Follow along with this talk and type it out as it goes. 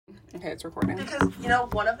Okay, it's recording. Because, you know,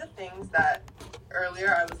 one of the things that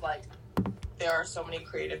earlier I was like, there are so many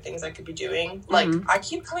creative things I could be doing. Like, I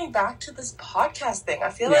keep coming back to this podcast thing. I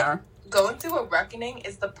feel like going through a reckoning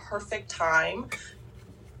is the perfect time.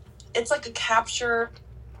 It's like a capture.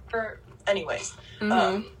 Anyways,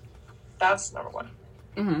 that's number one.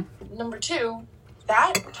 Number two,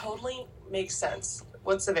 that totally makes sense,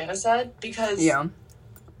 what Savannah said, because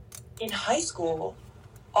in high school,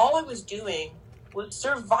 all I was doing was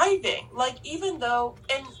surviving. Like, even though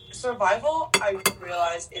in survival, I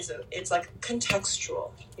realized it's like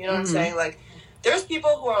contextual. You know what I'm saying? Like, there's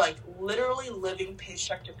people who are like literally living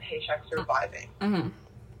paycheck to paycheck surviving.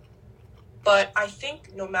 But I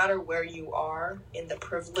think no matter where you are in the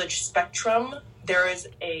privilege spectrum, there is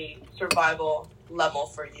a survival level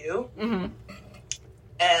for you.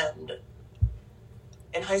 And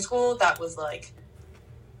in high school, that was like,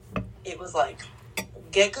 it was like,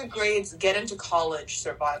 get good grades, get into college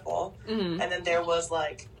survival. And then there was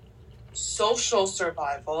like social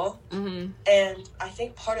survival. And I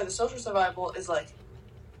think part of the social survival is like,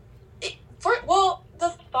 the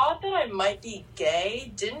thought that I might be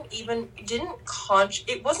gay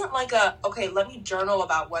it wasn't like okay, let me journal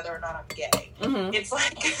about whether or not I'm gay. It's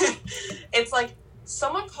like, it's like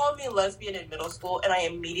someone called me a lesbian in middle school and I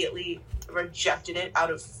immediately rejected it out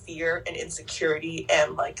of fear and insecurity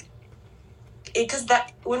and like, because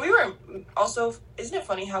that, when we were also, isn't it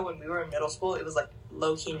funny how when we were in middle school, it was like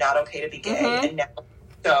low-key not okay to be gay, and now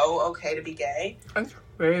so okay to be gay? That's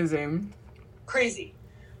crazy.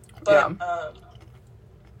 But,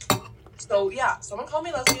 so yeah, someone called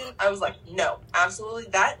me lesbian, I was like, no, absolutely,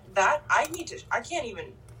 that, I can't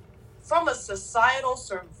even, from a societal,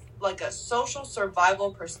 like a social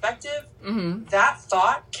survival perspective, that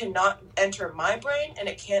thought cannot enter my brain, and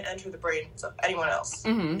it can't enter the brains of anyone else.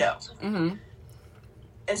 No.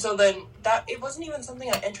 And so then it wasn't even something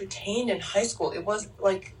I entertained in high school. It was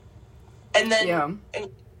like, and then, and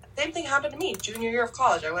same thing happened to me junior year of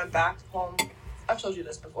college. I went back home. I've told you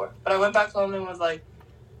this before, but I went back home and was like,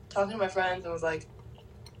 talking to my friends and was like,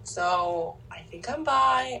 so I think I'm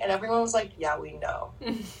bi. And everyone was like, yeah, we know.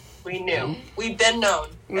 We knew. We've been known.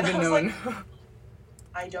 We've been known. Like,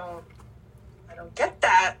 I don't get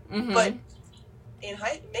that. But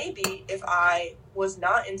maybe if I was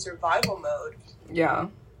not in survival mode,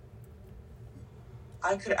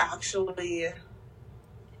 I could actually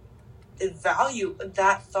value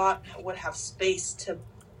that thought would have space to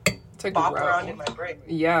bop around in my brain.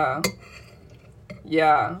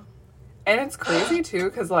 And it's crazy too,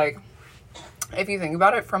 because like, if you think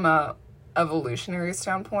about it from a evolutionary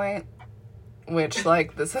standpoint, which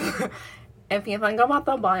like this is, if you think about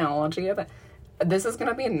the biology of it, this is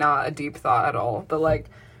gonna be not a deep thought at all, but like,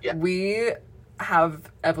 we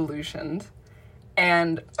have evolutioned,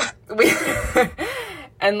 and we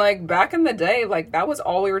and like back in the day, like that was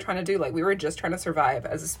all we were trying to do. Like, we were just trying to survive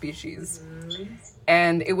as a species.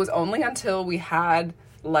 And it was only until we had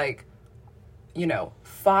like, you know,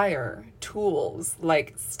 fire, tools,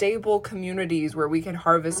 like stable communities where we could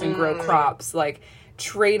harvest and grow crops, like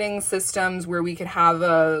trading systems where we could have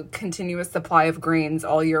a continuous supply of grains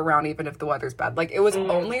all year round, even if the weather's bad. Like, it was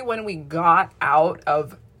only when we got out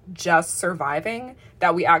of just surviving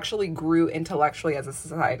that we actually grew intellectually as a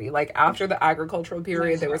society. Like, after the agricultural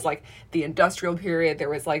period, there was like the industrial period, there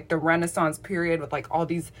was like the Renaissance period with like all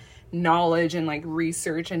these knowledge and like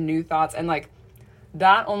research and new thoughts, and like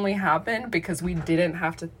that only happened because we didn't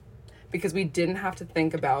have to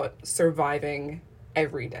think about surviving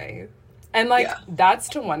every day. And like that's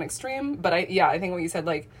to one extreme, but I think what you said,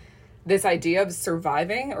 like this idea of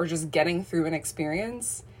surviving or just getting through an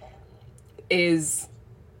experience is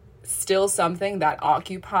still something that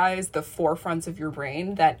occupies the forefronts of your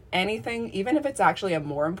brain, that anything, even if it's actually a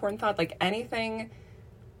more important thought, like anything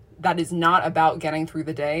that is not about getting through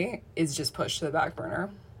the day is just pushed to the back burner.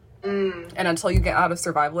 And until you get out of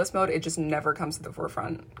survivalist mode, it just never comes to the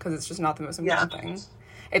forefront because it's just not the most important thing.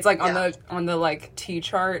 It's like on the like T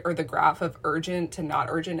chart or the graph of urgent to not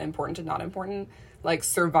urgent, important to not important, like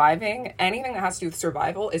surviving, anything that has to do with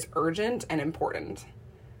survival is urgent and important.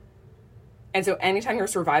 And so anytime you're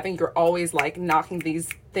surviving, you're always like knocking these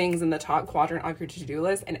things in the top quadrant of your to-do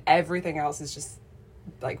list, and everything else is just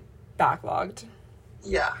like backlogged.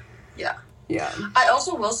 Yeah. I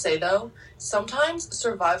also will say though, sometimes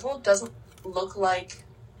survival doesn't look like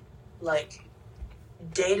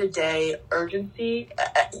day-to-day urgency,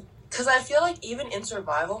 because I feel like even in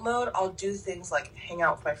survival mode, I'll do things like hang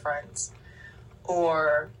out with my friends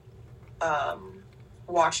or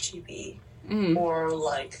watch TV or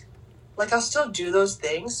like I'll still do those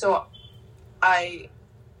things. So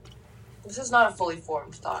this is not a fully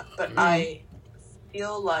formed thought, but I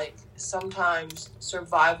feel like sometimes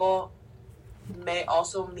survival may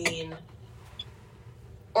also mean,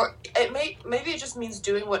 or maybe it just means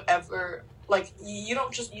doing whatever, like, you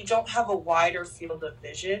don't have a wider field of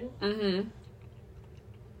vision, mm-hmm.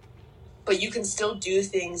 but you can still do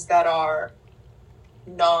things that are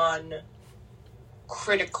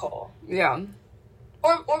non-critical. Yeah.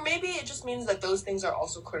 Or maybe it just means that those things are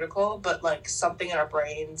also critical, but, like, something in our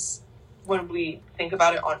brains, when we think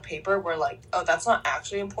about it on paper, we're like, oh, that's not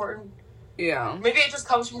actually important. Yeah. Maybe it just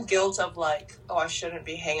comes from guilt of, like, oh, I shouldn't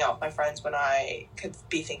be hanging out with my friends when I could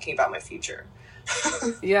be thinking about my future.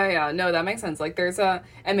 Yeah. No, that makes sense. Like,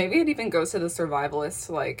 and maybe it even goes to the survivalist,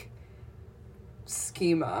 like,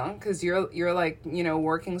 schema, because you're like, you know,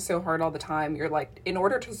 working so hard all the time. You're like, in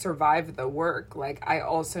order to survive the work, like, I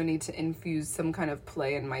also need to infuse some kind of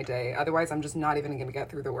play in my day. Otherwise, I'm just not even going to get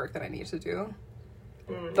through the work that I need to do.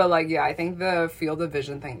 But, like, yeah, I think the field of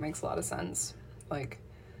vision thing makes a lot of sense. Like,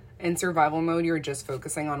 in survival mode, you're just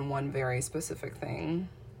focusing on one very specific thing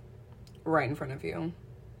right in front of you.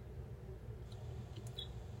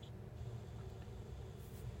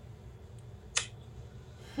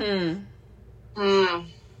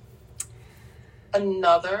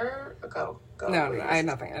 Another... Go. No, I had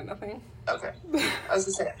nothing. Okay. I was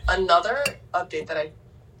gonna say, another update that I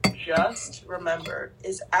just remembered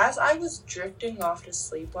is as I was drifting off to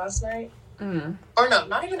sleep last night, or no,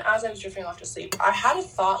 not even as I was drifting off to sleep, I had a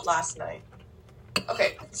thought last night.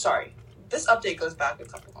 Okay, sorry. This update goes back a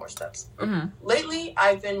couple more steps. Lately,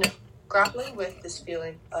 I've been grappling with this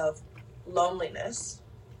feeling of loneliness.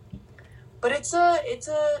 But it's a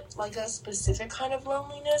like a specific kind of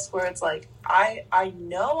loneliness where it's like, I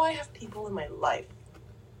know I have people in my life.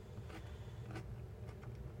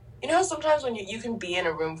 You know how sometimes when you can be in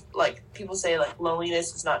a room, like, people say, like,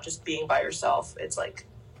 loneliness is not just being by yourself. It's like,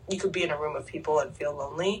 you could be in a room of people and feel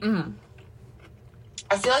lonely.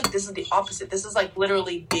 I feel like this is the opposite. This is, like,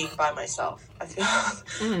 literally being by myself. I feel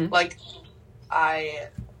like I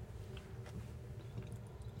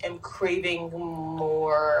am craving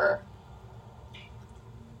more...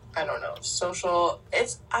 I don't know, social,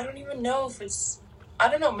 I don't even know if it's,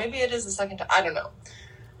 I don't know, maybe it is the second time, I don't know.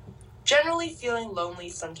 Generally feeling lonely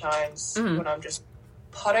sometimes when I'm just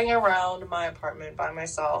putting around my apartment by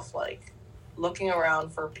myself, like, looking around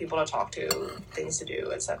for people to talk to, things to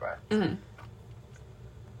do, etc. And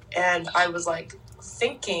I was, like,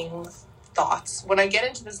 thinking thoughts. When I get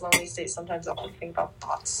into this lonely state, sometimes I'll think about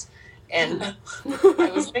thoughts. And I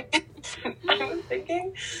was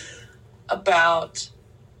thinking about...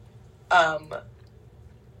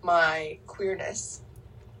 my queerness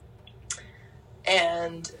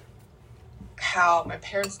and how my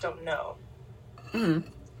parents don't know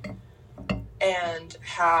and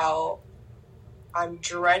how I'm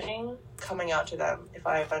dreading coming out to them if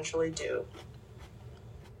I eventually do.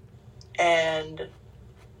 And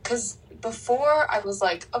because before I was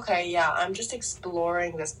like, okay, yeah, I'm just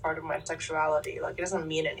exploring this part of my sexuality. Like, it doesn't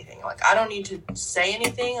mean anything. Like, I don't need to say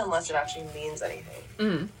anything unless it actually means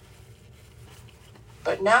anything.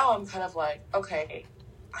 But now I'm kind of like, okay,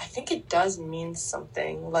 I think it does mean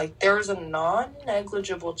something. Like, there's a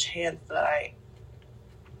non-negligible chance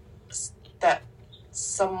that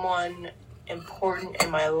someone important in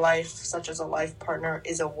my life, such as a life partner,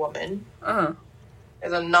 is a woman.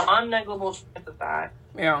 There's a non-negligible chance of that.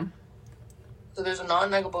 Yeah. So there's a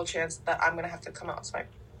non-negligible chance that I'm going to have to come out to my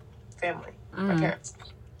family, my parents.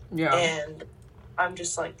 Yeah. And I'm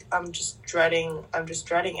just dreading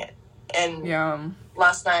it. And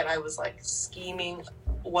last night I was, like, scheming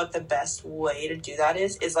what the best way to do that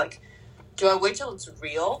is like, do I wait till it's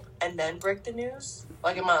real and then break the news?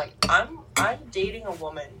 Like, am I like, I'm dating a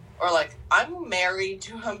woman, or, like, I'm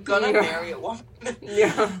gonna marry a woman.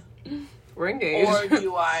 Yeah. We're engaged. Or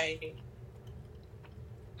do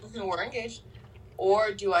we're engaged.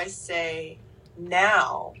 Or do I say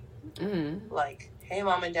now, like, hey,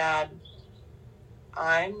 mom and dad,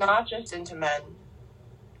 I'm not just into men,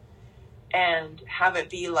 and have it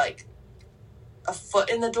be, like, a foot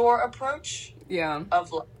in the door approach. Yeah.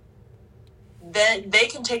 Of, like, then they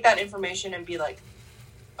can take that information and be like,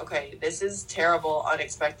 okay, this is terrible,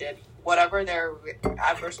 unexpected, whatever their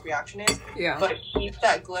adverse reaction is. Yeah. But keep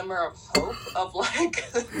that glimmer of hope of, like...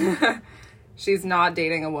 She's not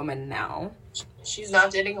dating a woman now. She's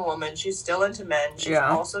not dating a woman. She's still into men. She's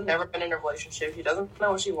also never been in a relationship. She doesn't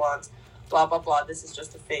know what she wants. Blah, blah, blah. This is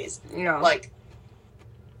just a phase. Yeah. Like...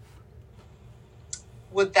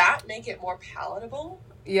 Would that make it more palatable?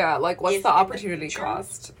 Yeah, like, what's the opportunity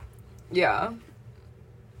cost? Yeah.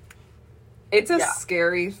 It's a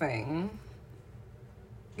scary thing.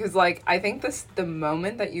 Because, like, I think the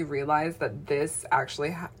moment that you realize that this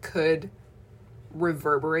actually could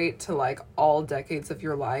reverberate to, like, all decades of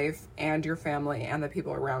your life and your family and the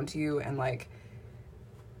people around you. And, like,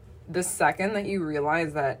 the second that you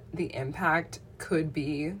realize that the impact could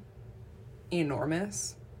be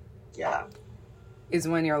enormous, yeah, is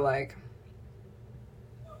when you're like,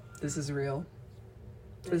 this is real.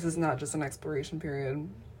 This is not just an exploration period.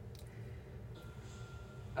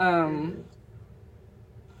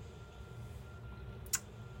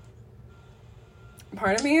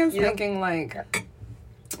 Part of me is thinking, like,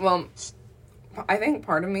 well, I think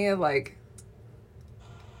part of me, like,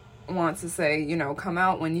 wants to say, you know, come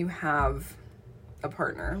out when you have a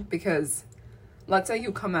partner, because let's say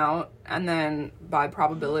you come out and then by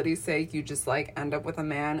probability's sake you just, like, end up with a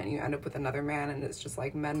man and you end up with another man and it's just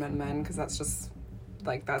like men, because that's just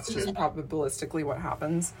probabilistically what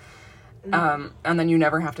happens. And then you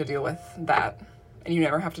never have to deal with that, and you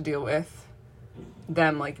never have to deal with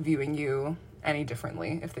them, like, viewing you any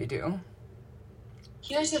differently if they do.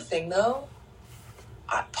 Here's the thing, though.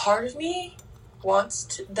 Part of me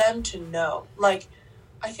wants them to know. Like,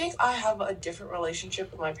 I think I have a different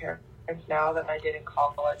relationship with my parents now than I did in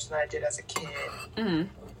college, than I did as a kid,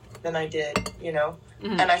 than I did, you know?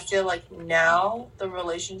 And I feel like now the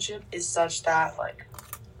relationship is such that, like,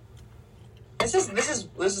 this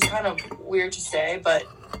is kind of weird to say, but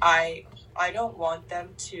I don't want them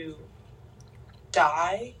to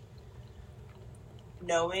die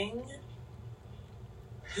knowing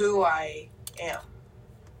who I am.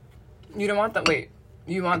 You don't want them. Wait,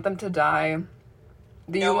 you want them to die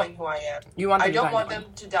knowing who I am. You want them I don't want them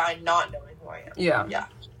to die not knowing who I am. Yeah. Yeah.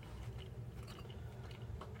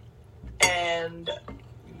 And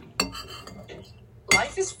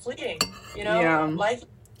life is fleeting, you know? Yeah. Life is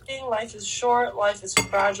fleeting, life is short, life is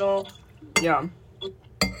fragile. Yeah.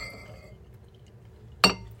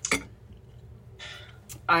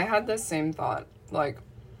 I had the same thought. Like,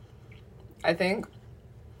 I think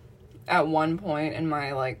at one point in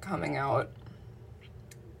my, like, coming out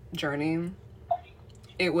journey,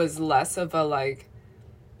 it was less of a, like,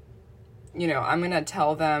 you know, I'm gonna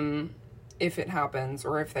tell them if it happens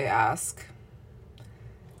or if they ask,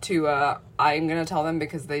 to I'm gonna tell them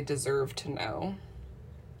because they deserve to know.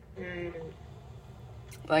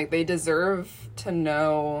 Like, they deserve to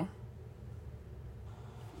know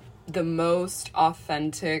the most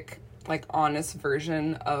authentic, like, honest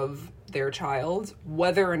version of their child,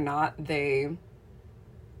 whether or not they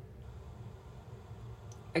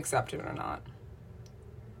accept it or not.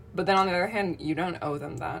 But then on the other hand, you don't owe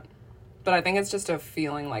them that. But I think it's just a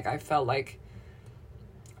feeling, like, I felt like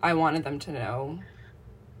I wanted them to know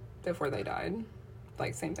before they died.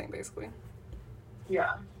 Like, same thing, basically.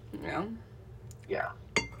 Yeah. Yeah. Yeah.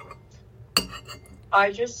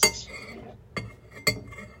 I just...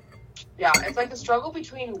 Yeah, it's like a struggle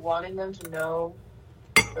between wanting them to know,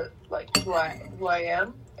 like, who I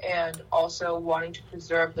am, and also wanting to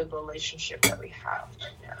preserve the relationship that we have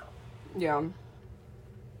right now. Yeah.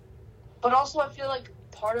 But also, I feel like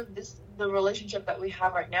part of the relationship that we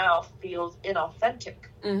have right now feels inauthentic.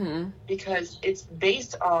 Because it's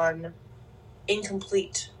based on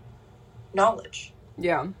incomplete knowledge.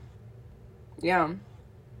 Yeah. Yeah.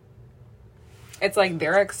 It's like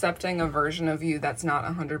they're accepting a version of you that's not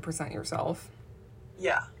 100% yourself.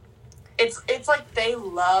 Yeah. It's like they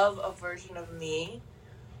love a version of me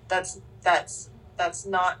that's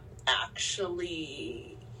not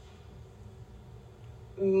actually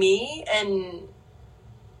me, and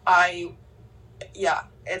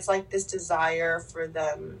it's like this desire for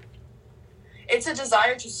them. It's a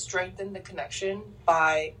desire to strengthen the connection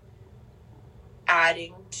by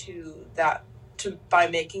adding to that, by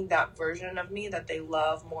making that version of me that they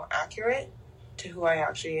love more accurate to who I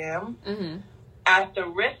actually am, at the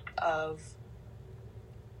risk of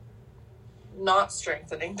not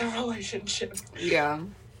strengthening the relationship. Yeah.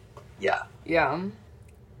 Yeah. Yeah.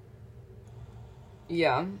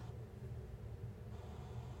 Yeah.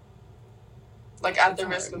 Like, at the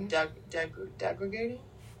risk of degrading?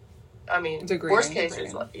 I mean, degrading, worst case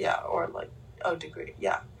is, like, or, like, degrade,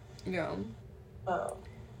 yeah. Yeah.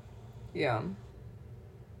 Yeah.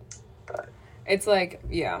 But it's like,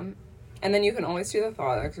 yeah. And then you can always do the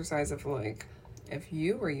thought exercise of, like, if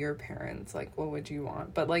you were your parents, like, what would you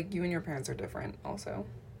want? But, like, you and your parents are different also.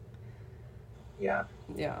 Yeah.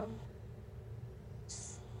 Yeah.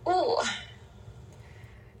 Ooh.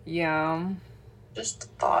 Yeah.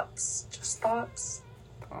 Just thoughts.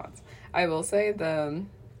 I will say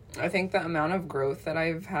I think the amount of growth that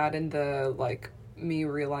I've had in the, like, me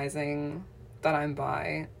realizing that I'm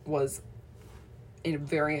bi was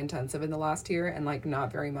very intensive in the last year, and, like,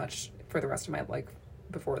 not very much for the rest of my, like,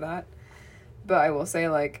 before that. But I will say,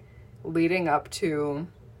 like, leading up to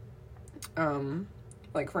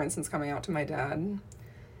like, for instance, coming out to my dad,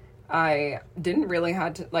 I didn't really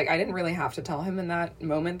have to tell him in that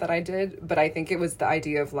moment that I did, but I think it was the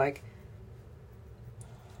idea of, like,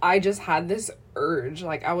 I just had this urge,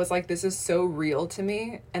 like, I was like, this is so real to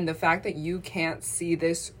me, and the fact that you can't see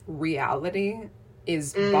this reality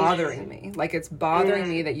is bothering me. Like, it's bothering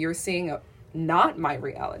me that you're seeing not my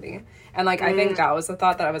reality. And, like, I think that was the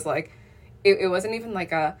thought that I was like, it wasn't even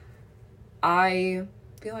like I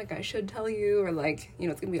feel like I should tell you, or, like, you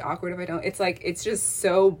know, it's gonna be awkward if I don't. It's like, it's just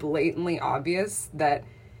so blatantly obvious that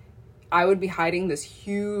I would be hiding this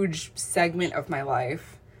huge segment of my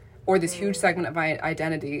life, or this huge segment of my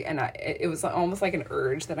identity, and it was almost like an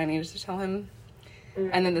urge that I needed to tell him.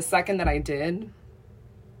 And then the second that I did,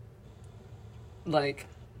 like,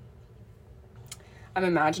 I'm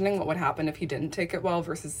imagining what would happen if he didn't take it well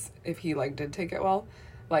versus if he, like, did take it well.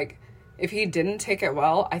 Like, if he didn't take it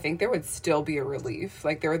well, I think there would still be a relief.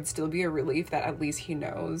 Like, there would still be a relief that at least he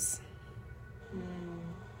knows.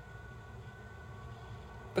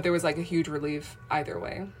 But there was, like, a huge relief either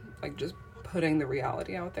way. Like, just putting the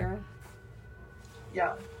reality out there.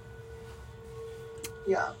 Yeah.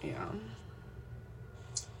 Yeah. Yeah.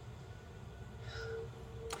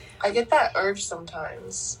 I get that urge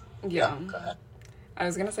sometimes. Yeah. Go ahead. I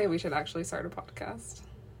was gonna say we should actually start a podcast.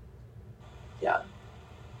 Yeah.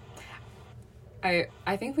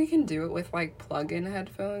 I think we can do it with, like, plug-in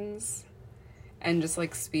headphones and just,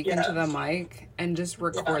 like, speak into the mic and just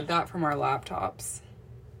record that from our laptops.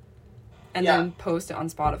 And then post it on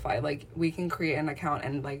Spotify. Like, we can create an account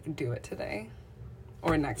and, like, do it today.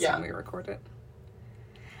 Or next time we record it.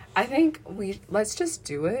 I think let's just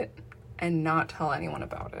do it and not tell anyone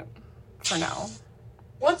about it. For now.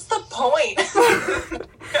 What's the point?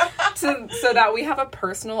 So that we have a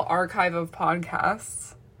personal archive of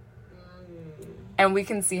podcasts. And we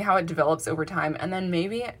can see how it develops over time. And then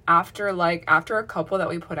maybe after a couple that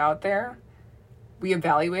we put out there, we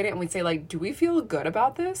evaluate it and we say, like, do we feel good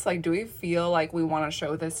about this? Like, do we feel like we want to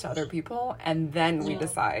show this to other people? And then we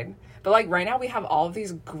decide. But, like, right now we have all of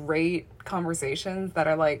these great conversations that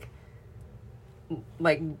are, like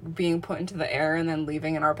being put into the air and then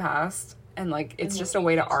leaving in our past. And, like, it's just a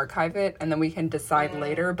way to archive it. And then we can decide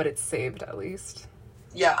later, but it's saved at least.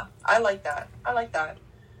 Yeah, I like that.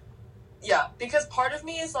 Yeah, because part of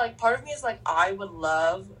me is like, I would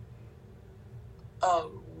love a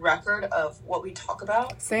record of what we talk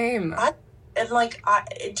about. Same.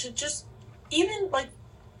 It should just, even, like,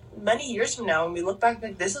 many years from now, when we look back,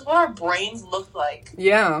 like, this is what our brains looked like.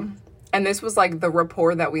 Yeah. And this was, like, the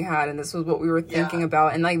rapport that we had, and this was what we were thinking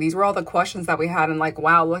about. And, like, these were all the questions that we had, and, like,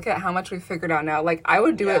 wow, look at how much we figured out now. Like, I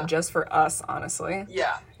would do it just for us, honestly.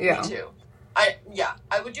 Yeah, me too. I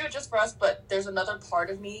would do it just for us, but there's another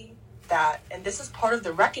part of me that, and this is part of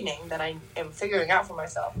the reckoning that I am figuring out for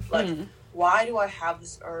myself. Like, why do I have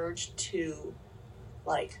this urge to,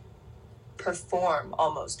 like, perform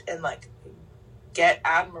almost and, like, get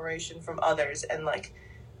admiration from others? And, like,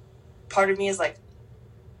 part of me is like,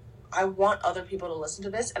 I want other people to listen to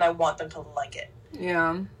this and I want them to like it.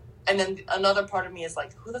 Yeah. And then another part of me is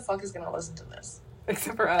like, who the fuck is going to listen to this?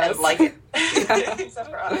 Except for us. And like it. Except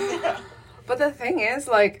for us, yeah. But the thing is,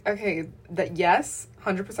 like, okay, that yes,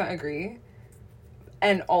 100% agree.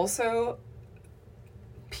 And also,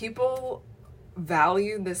 people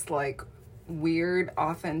value this, like, weird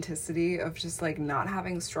authenticity of just, like, not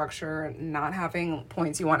having structure, not having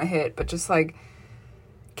points you want to hit, but just, like,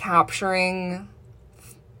 capturing,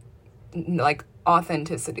 like,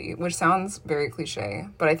 authenticity, which sounds very cliche,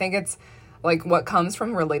 but I think it's, like, what comes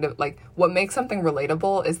from what makes something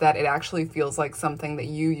relatable is that it actually feels like something that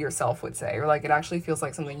you yourself would say, or, like, it actually feels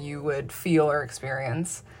like something you would feel or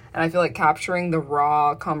experience. And I feel like capturing the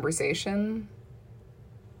raw conversation.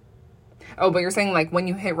 Oh, but you're saying, like, when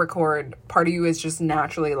you hit record, part of you is just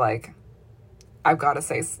naturally like, I've got to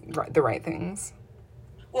say the right things.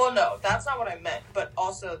 Well, no, that's not what I meant, but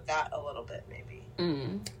also that a little bit, maybe.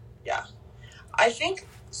 Yeah. I think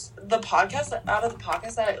out of the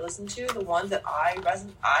podcasts that I listen to, the ones that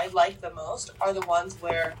I like the most are the ones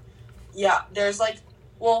where, there's, like,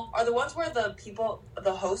 are the ones where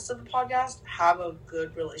the hosts of the podcast have a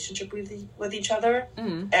good relationship with each other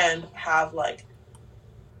and have, like,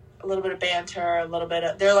 a little bit of banter, a little bit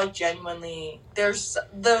of, they're, like, genuinely,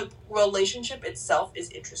 the relationship itself is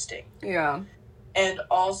interesting. Yeah. And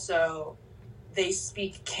also, they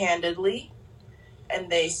speak candidly, and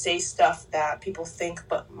they say stuff that people think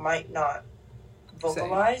but might not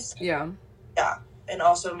vocalize. Yeah. Yeah. And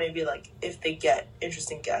also maybe, like, if they get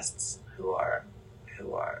interesting guests who are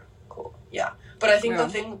cool. Yeah. But I think the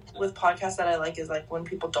thing with podcasts that I like is, like, when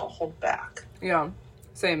people don't hold back. Yeah.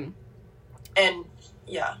 Same. And,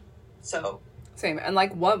 yeah. So same. And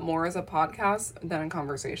like, what more is a podcast than a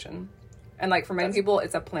conversation? And like, for many people,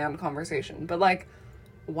 it's a planned conversation. But like,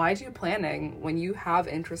 why do planning when you have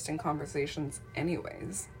interesting conversations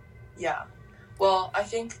anyways? Yeah. Well, I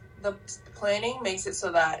think the planning makes it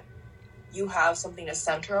so that you have something to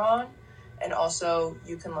center on, and also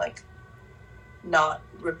you can like not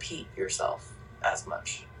repeat yourself as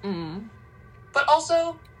much. Mm. But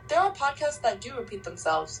also, there are podcasts that do repeat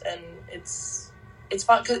themselves, and it's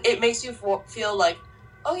fun because it makes you feel like,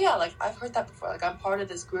 oh yeah, like I've heard that before. Like I'm part of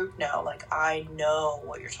this group now. Like I know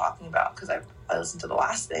what you're talking about because I listened to the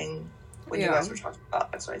last thing when you guys were talking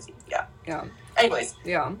about XYZ. Yeah. Yeah. Anyways.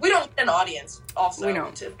 Yeah. We don't need an audience. Also, we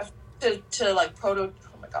don't. To like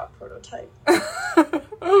prototype.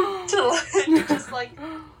 To like, just like,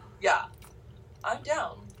 yeah, I'm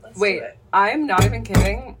down. Let's do it. I'm not even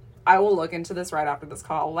kidding. I will look into this right after this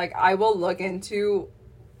call. Like, I will look into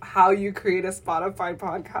how you create a Spotify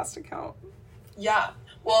podcast account. Yeah.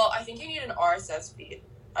 Well, I think you need an RSS feed.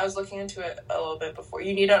 I was looking into it a little bit before.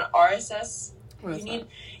 You need an RSS.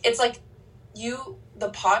 It's like the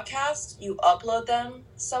podcast, you upload them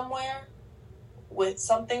somewhere with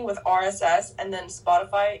something with RSS, and then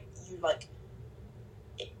Spotify, you like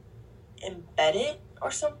embed it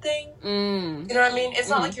or something. You know what I mean? It's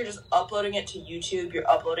not like you're just uploading it to YouTube, you're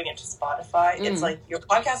uploading it to Spotify. It's like your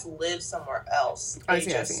podcast lives somewhere else. I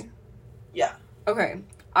see. Yeah. Okay.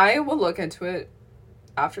 I will look into it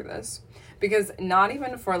after this. Because not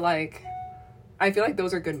even for like, I feel like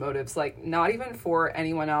those are good motives. Like, not even for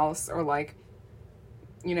anyone else or like,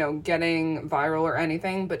 you know, getting viral or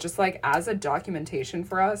anything, but just like as a documentation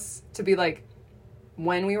for us to be like,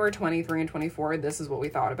 when we were 23 and 24, this is what we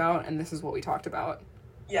thought about and this is what we talked about.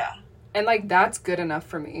 Yeah. And like, that's good enough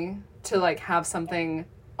for me to like have something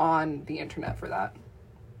on the internet for that.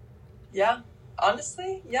 Yeah.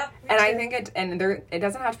 Honestly, yeah. And too. I think it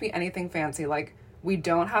doesn't have to be anything fancy. Like, we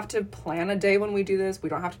don't have to plan a day when we do this. We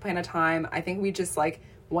don't have to plan a time. I think we just like,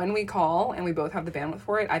 when we call and we both have the bandwidth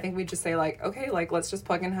for it, I think we just say like, okay, like let's just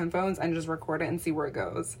plug in headphones and just record it and see where it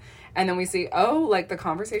goes. And then we see, oh, like the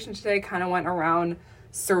conversation today kind of went around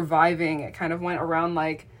surviving. It kind of went around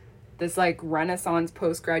like this like Renaissance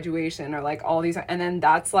post-graduation or like all these, and then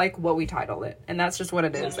that's like what we titled it. And that's just what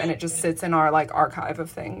it is. And it just sits in our like archive of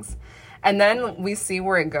things. And then we see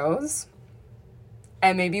where it goes.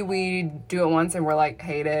 And maybe we do it once and we're like,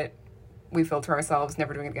 hate it. We filter ourselves,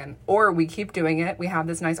 never doing it again. Or we keep doing it. We have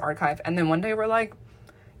this nice archive. And then one day we're like,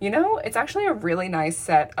 you know, it's actually a really nice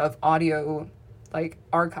set of audio, like,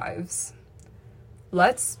 archives.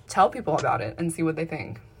 Let's tell people about it and see what they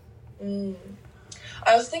think. I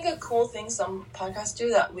also think a cool thing some podcasts do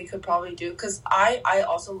that we could probably do, because I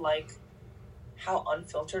also like how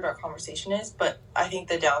unfiltered our conversation is, but I think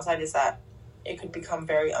the downside is that it could become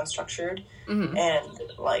very unstructured. And,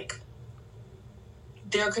 like,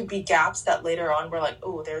 there could be gaps that later on we're like,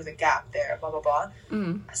 oh, there's a gap there, blah, blah, blah.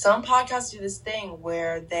 Some podcasts do this thing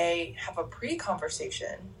where they have a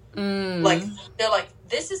pre-conversation. Like, they're like,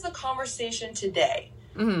 this is the conversation today.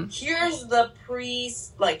 Here's the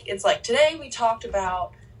like, it's like, today we talked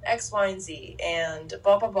about X, Y, and Z, and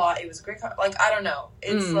blah, blah, blah. It was a great, like, I don't know.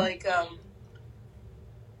 It's like,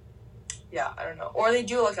 yeah, I don't know. Or they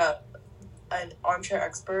do like an armchair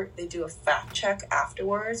expert, they do a fact check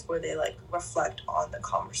afterwards where they like reflect on the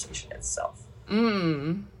conversation itself.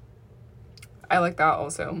 I like that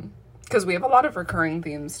also, because we have a lot of recurring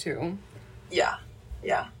themes too. Yeah,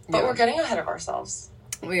 but we're getting ahead of ourselves.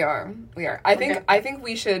 We are. I think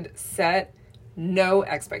we should set no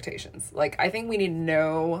expectations. Like, I think we need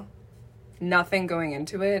nothing going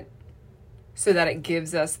into it so that it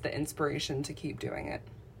gives us the inspiration to keep doing it,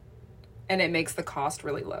 and it makes the cost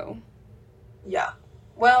really low. Yeah.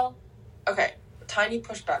 Well, okay. Tiny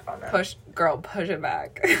pushback on that. Push it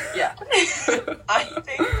back. Yeah. I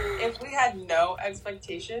think if we had no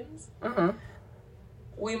expectations,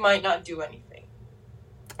 we might not do anything.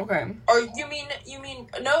 Okay. Or you mean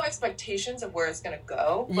no expectations of where it's gonna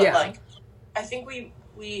go? But like, I think we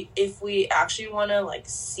if we actually want to like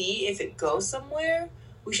see if it goes somewhere,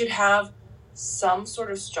 we should have some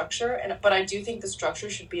sort of structure. But I do think the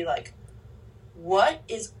structure should be like, what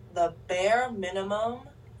is the bare minimum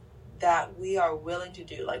that we are willing to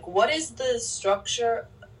do? Like, what is the structure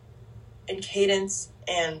and cadence,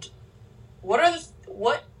 and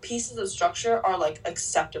what pieces of structure are like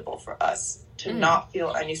acceptable for us to not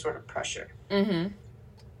feel any sort of pressure?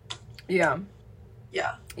 Yeah,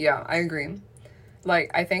 I agree.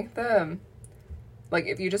 Like, I think like,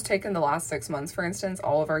 if you just take in the last 6 months, for instance,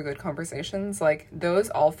 all of our good conversations, like, those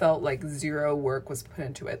all felt like zero work was put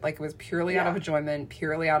into it. Like, it was purely out of enjoyment,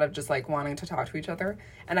 purely out of just, like, wanting to talk to each other.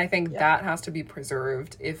 And I think that has to be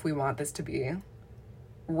preserved if we want this to be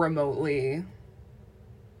remotely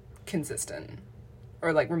consistent.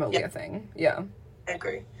 Or, like, remotely a thing. Yeah. I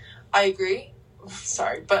agree.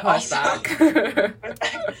 Sorry, but also... I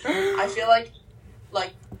feel like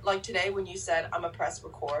today when you said, I'm a press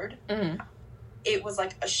record... Mm-hmm. It was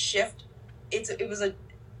like a shift. It was a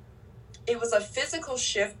physical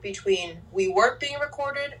shift between we weren't being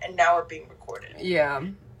recorded and now we're being recorded. Yeah.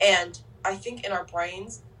 And I think in our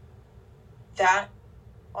brains, that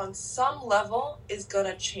on some level is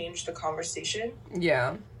gonna change the conversation.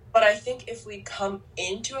 Yeah. But I think if we come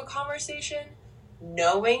into a conversation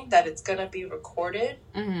knowing that it's gonna be recorded,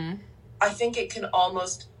 mm-hmm. I think it can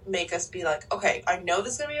almost make us be like, okay, I know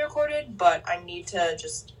this is gonna be recorded, but I need to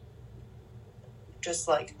just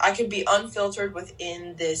like, I can be unfiltered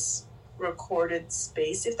within this recorded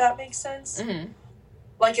space, if that makes sense. Mm-hmm.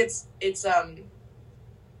 Like, it's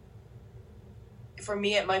for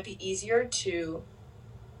me, it might be easier to,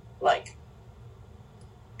 like,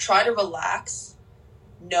 try to relax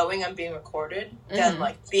knowing I'm being recorded mm-hmm. than,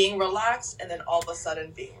 like, being relaxed and then all of a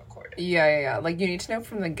sudden being recorded. Yeah. Like, you need to know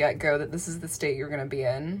from the get-go that this is the state you're going to be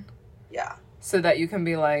in. Yeah. So that you can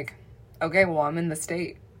be like, okay, well, I'm in the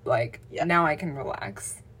state. Like, now I can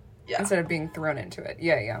relax. Yeah. Instead of being thrown into it.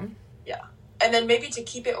 Yeah. And then maybe to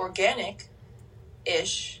keep it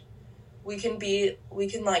organic-ish, we can,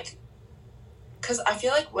 like... Because I feel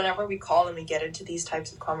like whenever we call and we get into these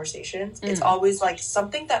types of conversations, it's always, like,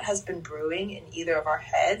 something that has been brewing in either of our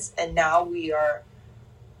heads, and now we are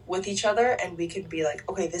with each other, and we can be like,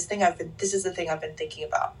 okay, this is the thing I've been thinking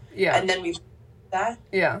about. Yeah. And then we... that.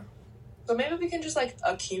 Yeah. So maybe we can just, like,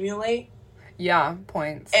 accumulate... Yeah,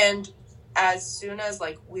 points. And as soon as,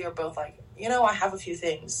 like, we are both like, you know, I have a few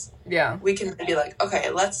things. Yeah. We can be like,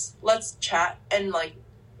 okay, let's chat and, like,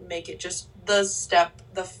 make it just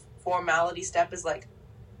the formality step is like,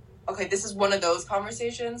 okay, this is one of those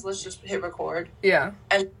conversations. Let's just hit record. Yeah.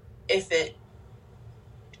 And if it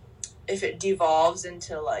devolves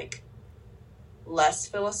into, like, less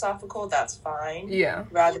philosophical, that's fine. Yeah.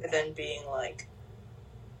 Rather than being, like,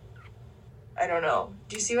 I don't know.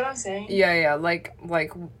 Do you see what I'm saying? Yeah. Like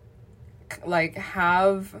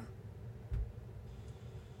have...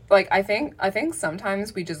 Like, I think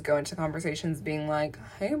sometimes we just go into conversations being like,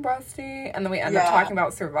 hey, Rusty, and then we end up talking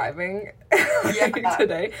about surviving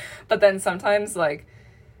today. But then sometimes, like,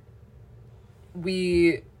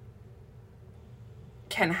 we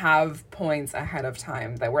can have points ahead of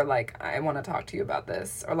time that we're like, I want to talk to you about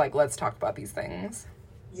this, or, like, let's talk about these things.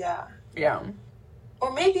 Yeah. Yeah.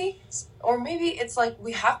 Or maybe it's like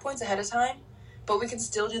we have points ahead of time, but we can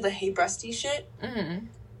still do the hey breasty shit. Mm-hmm.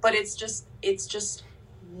 But it's just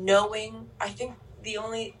knowing. I think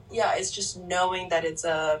it's just knowing that it's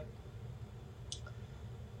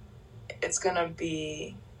gonna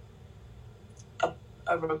be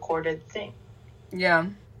a recorded thing. Yeah,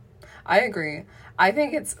 I agree. I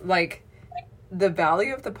think it's like the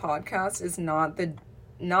value of the podcast is not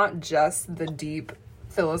just the deep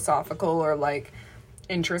philosophical or, like,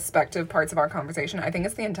 introspective parts of our conversation. I think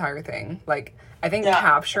it's the entire thing. Like, I think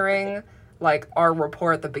capturing, like, our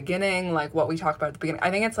rapport at the beginning, like, what we talked about at the beginning,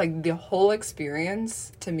 I think it's, like, the whole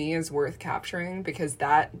experience, to me, is worth capturing, because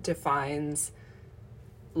that defines,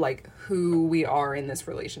 like, who we are in this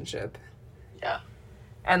relationship. Yeah.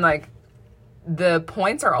 And, like, the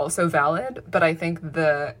points are also valid, but I think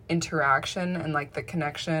the interaction and, like, the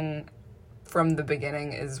connection from the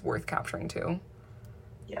beginning is worth capturing, too.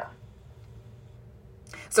 Yeah.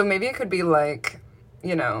 So maybe it could be, like,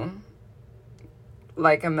 you know,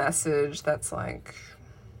 like a message that's like,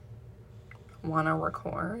 wanna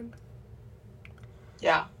record?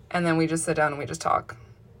 Yeah. And then we just sit down and we just talk.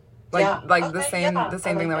 Like, the same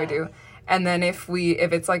thing that we do. And then if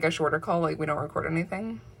it's like a shorter call, like, we don't record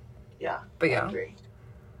anything. Yeah. But yeah. I agree.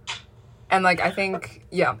 And, like, I think,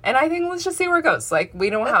 and I think let's just see where it goes. Like, we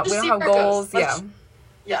don't have goals.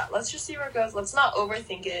 Yeah, let's just see where it goes. Let's not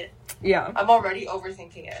overthink it. Yeah. I'm already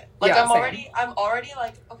overthinking it. Like, I'm already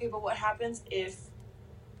like, okay, but what happens if,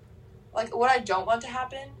 like, what I don't want to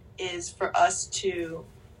happen is for us to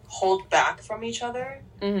hold back from each other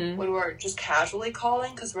when we're just casually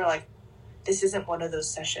calling, because we're like, this isn't one of those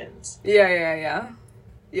sessions. Yeah.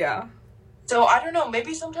 So, I don't know,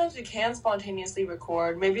 maybe sometimes we can spontaneously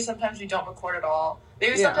record, maybe sometimes we don't record at all.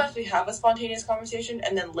 Maybe sometimes we have a spontaneous conversation,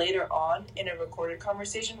 and then later on, in a recorded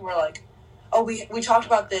conversation, we're like, oh, we talked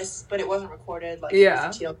about this, but it wasn't recorded. Like, it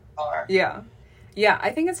was a TLDR. Yeah. Yeah, I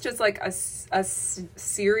think it's just like a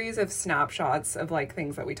series of snapshots of like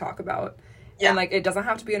things that we talk about. Yeah. And like it doesn't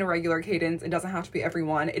have to be in a regular cadence. It doesn't have to be every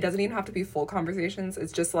one. It doesn't even have to be full conversations.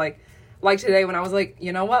 It's just like today when I was like,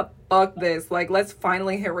 you know what? Fuck this. Like, let's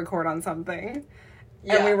finally hit record on something.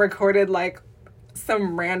 Yeah. And we recorded like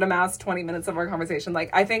some random ass 20 minutes of our conversation. Like,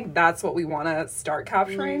 I think that's what we want to start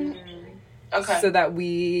capturing. Okay. So that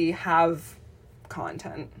we have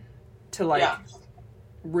content to like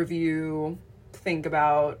review, think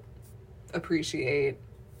about, appreciate.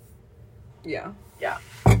 Yeah. Yeah.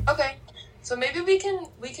 Okay. So maybe we can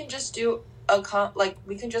just do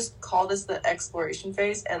we can just call this the exploration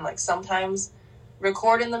phase, and like sometimes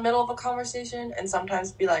record in the middle of a conversation and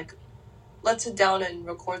sometimes be like, let's sit down and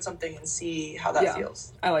record something and see how that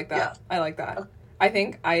feels. I like that. Yeah. I like that. Okay.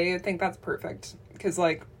 I think that's perfect because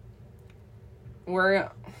like we're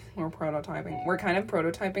prototyping. We're kind of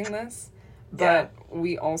prototyping this, but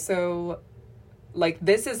we also like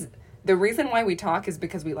this is the reason why we talk is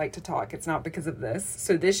because we like to talk. It's not because of this.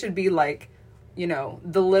 So this should be like, you know,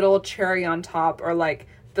 the little cherry on top or like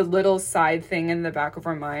the little side thing in the back of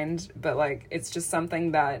our mind. But like, it's just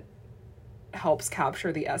something that helps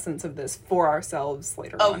capture the essence of this for ourselves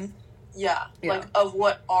later on. Yeah. Like of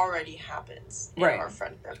what already happens in our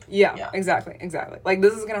friendship. Yeah, exactly. Like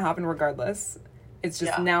this is going to happen regardless. It's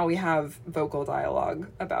just now we have vocal dialogue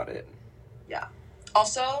about it. Yeah.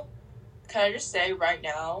 Also, can I just say right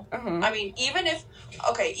now, I mean, even if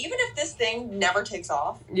this thing never takes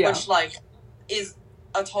off, which, like, is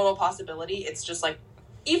a total possibility, it's just, like,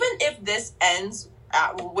 even if this ends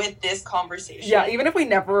with this conversation. Yeah, even if we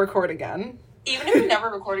never record again.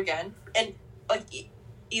 And, like,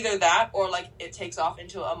 either that or, like, it takes off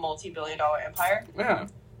into a multi-billion-dollar empire. Yeah.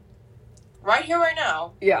 Right here, right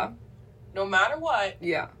now. Yeah. No matter what.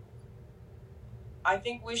 Yeah. I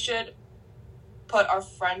think we should put our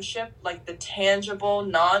friendship, like the tangible,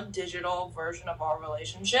 non-digital version of our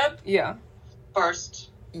relationship, first.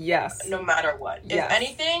 Yes. No matter what. Yes. If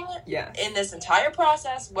anything, in this entire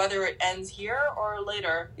process, whether it ends here or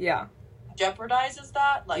later, jeopardizes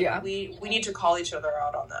that, like we need to call each other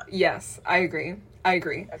out on that. Yes, I agree.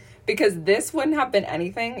 Because this wouldn't have been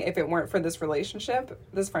anything if it weren't for this relationship,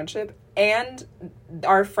 this friendship, and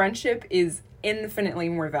our friendship is infinitely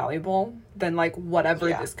more valuable than like whatever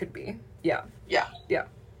this could be. Yeah.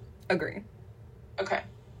 Agree. Okay.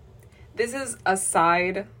 This is a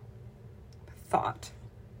side thought.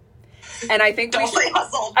 And I think Don't say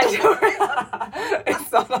hustle.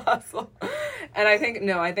 It's not a hustle. And I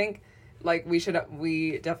think like we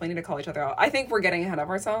definitely need to call each other out. I think we're getting ahead of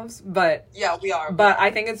ourselves, but yeah, we are. But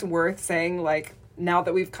I think it's worth saying, like, now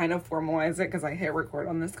that we've kind of formalized it, because I hit record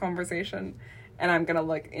on this conversation, and I'm gonna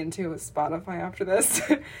look into Spotify after this,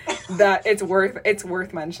 that it's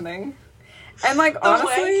worth mentioning. And like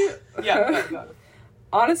honestly,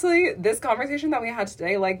 honestly, this conversation that we had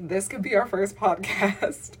today, like this could be our first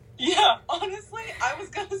podcast. Yeah, honestly, I was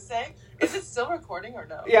gonna say, is it still recording or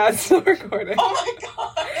no? Yeah, it's still recording. Oh my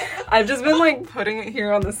god! I've just been like putting it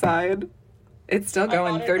here on the side. It's still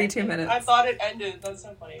going. 32 minutes. I thought it ended. That's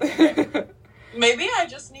so funny. Okay. Maybe I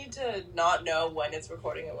just need to not know when it's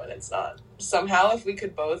recording and when it's not. Somehow, if we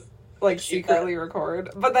could both like secretly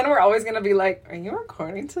record, but then we're always gonna be like, "Are you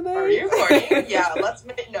recording today? Are you recording?" Yeah,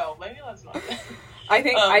 maybe let's not. I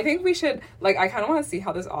think we should, like, I kind of want to see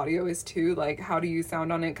how this audio is too, like, how do you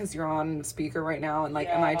sound on it, because you're on speaker right now, and, like,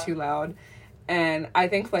 am I too loud? And I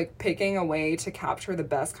think, like, picking a way to capture the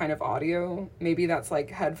best kind of audio, maybe that's, like,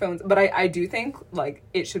 headphones, but I do think, like,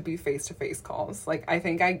 it should be face-to-face calls. Like, I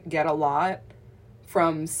think I get a lot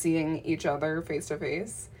from seeing each other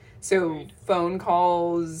face-to-face. So, phone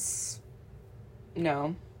calls,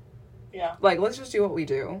 no. Yeah. Like, let's just do what we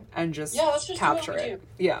do, and just capture it.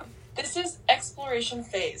 Yeah. This is exploration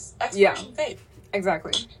phase. Phase.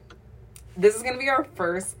 Exactly. This is going to be our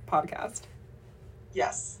first podcast.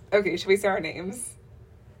 Yes. Okay, should we say our names?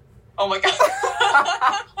 Oh my god.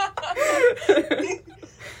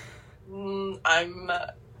 I'm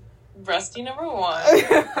breasty number 1.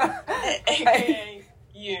 AKA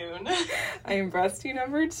Yoon. I am breasty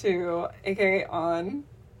number 2. AKA On.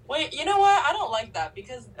 Wait, you know what? I don't like that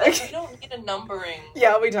because we don't need a numbering.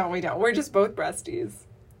 Yeah, we don't. We're just both breasties.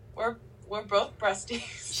 We're both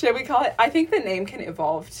breasties. Should we call it? I think the name can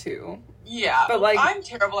evolve too. Yeah, but like I'm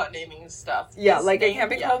terrible at naming stuff. Yeah, like it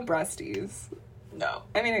can't be called breasties. No,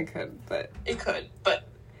 I mean it could, but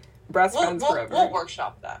breast friends forever. We'll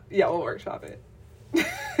workshop that. Yeah, we'll workshop it.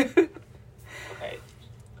 Okay,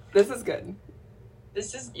 this is good.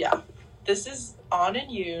 This is On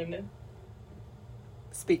and Yoon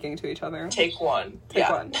speaking to each other. Take one.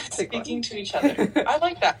 Speaking to each other. I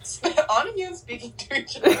like that. On and Yoon speaking to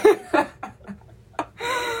each other.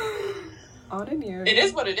 On in years. It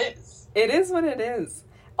is what it is. It is what it is.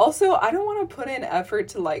 Also, I don't want to put in effort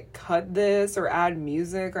to, like, cut this or add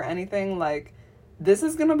music or anything. Like, this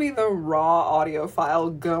is gonna be the raw audio file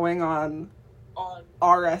going on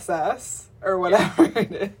RSS or whatever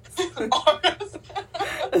it is. RSS.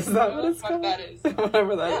 Is that what it's called? That is.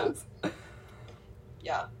 Whatever that is.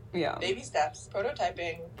 Yeah. Yeah. Baby steps.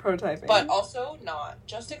 Prototyping. Prototyping. But also not.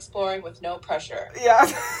 Just exploring with no pressure. Yeah.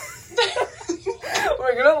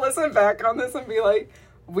 We're gonna listen back on this and be like,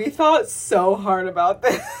 we thought so hard about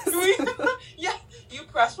this. Yeah. You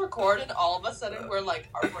press record and all of a sudden we're like,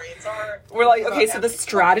 our brains are... We're like, okay, so the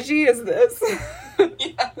strategy is this.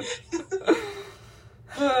 Yeah.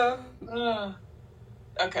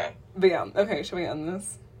 Okay. But yeah, okay, should we end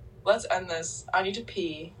this? Let's end this. I need to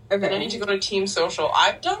pee. Okay. Then I need to go to Team Social.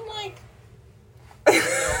 I've done like...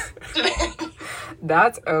 today.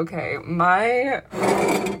 That's okay. My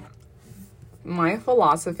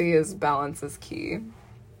philosophy is balance is key.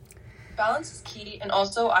 Balance is key. And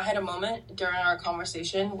also, I had a moment during our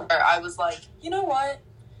conversation where I was like, you know what?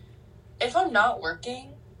 If I'm not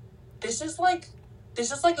working, this is like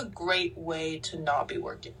a great way to not be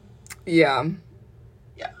working. Yeah.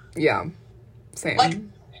 Yeah. Yeah. Same. Like,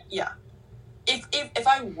 yeah. If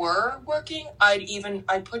I were working,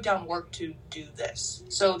 I'd put down work to do this.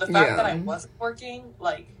 So the fact that I wasn't working,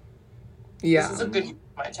 like, this is a good use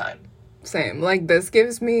of my time. Same. Like, this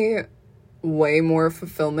gives me way more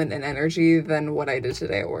fulfillment and energy than what I did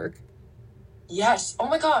today at work. Yes. Oh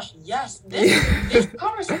my gosh. Yes. This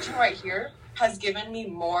conversation right here has given me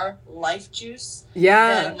more life juice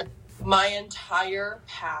than my entire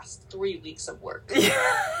past 3 weeks of work.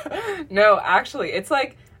 No, actually, it's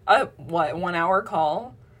like a 1 hour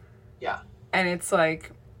call. Yeah. And it's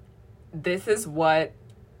like, this is what,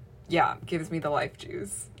 gives me the life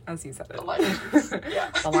juice, as you said it. The life juice. Yeah.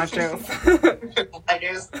 The life juice. Life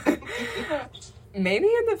juice. Maybe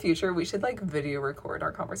in the future we should, like, video record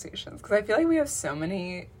our conversations, because I feel like we have so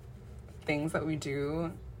many things that we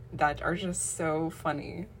do that are just so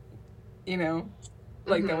funny, you know?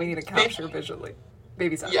 Like, that we need to capture visually.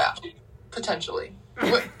 Baby steps. Yeah, potentially.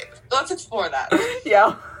 Let's explore that.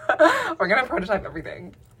 Yeah. We're gonna prototype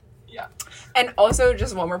everything. Yeah. And also,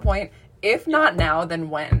 just one more point. If not now, then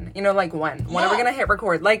when? You know, like, when? When are we gonna hit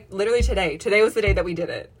record? Like, literally today. Today was the day that we did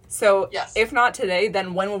it. So, if not today,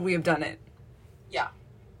 then when would we have done it? Yeah.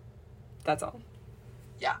 That's all.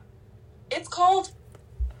 Yeah. It's called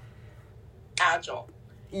Agile.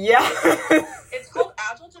 Yeah. It's called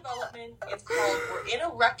Agile development. It's called we're in a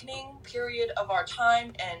reckoning period of our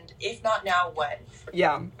time, and if not now, when?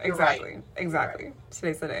 Yeah, exactly. Right. Exactly. Right.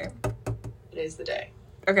 Today's the day. Today's the day.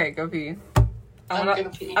 Okay, go pee. I'm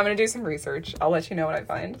gonna do some research. I'll let you know what I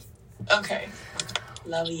find. Okay.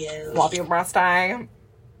 Love you. Love you, breast eye.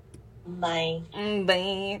 Bye.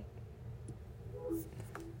 Bye.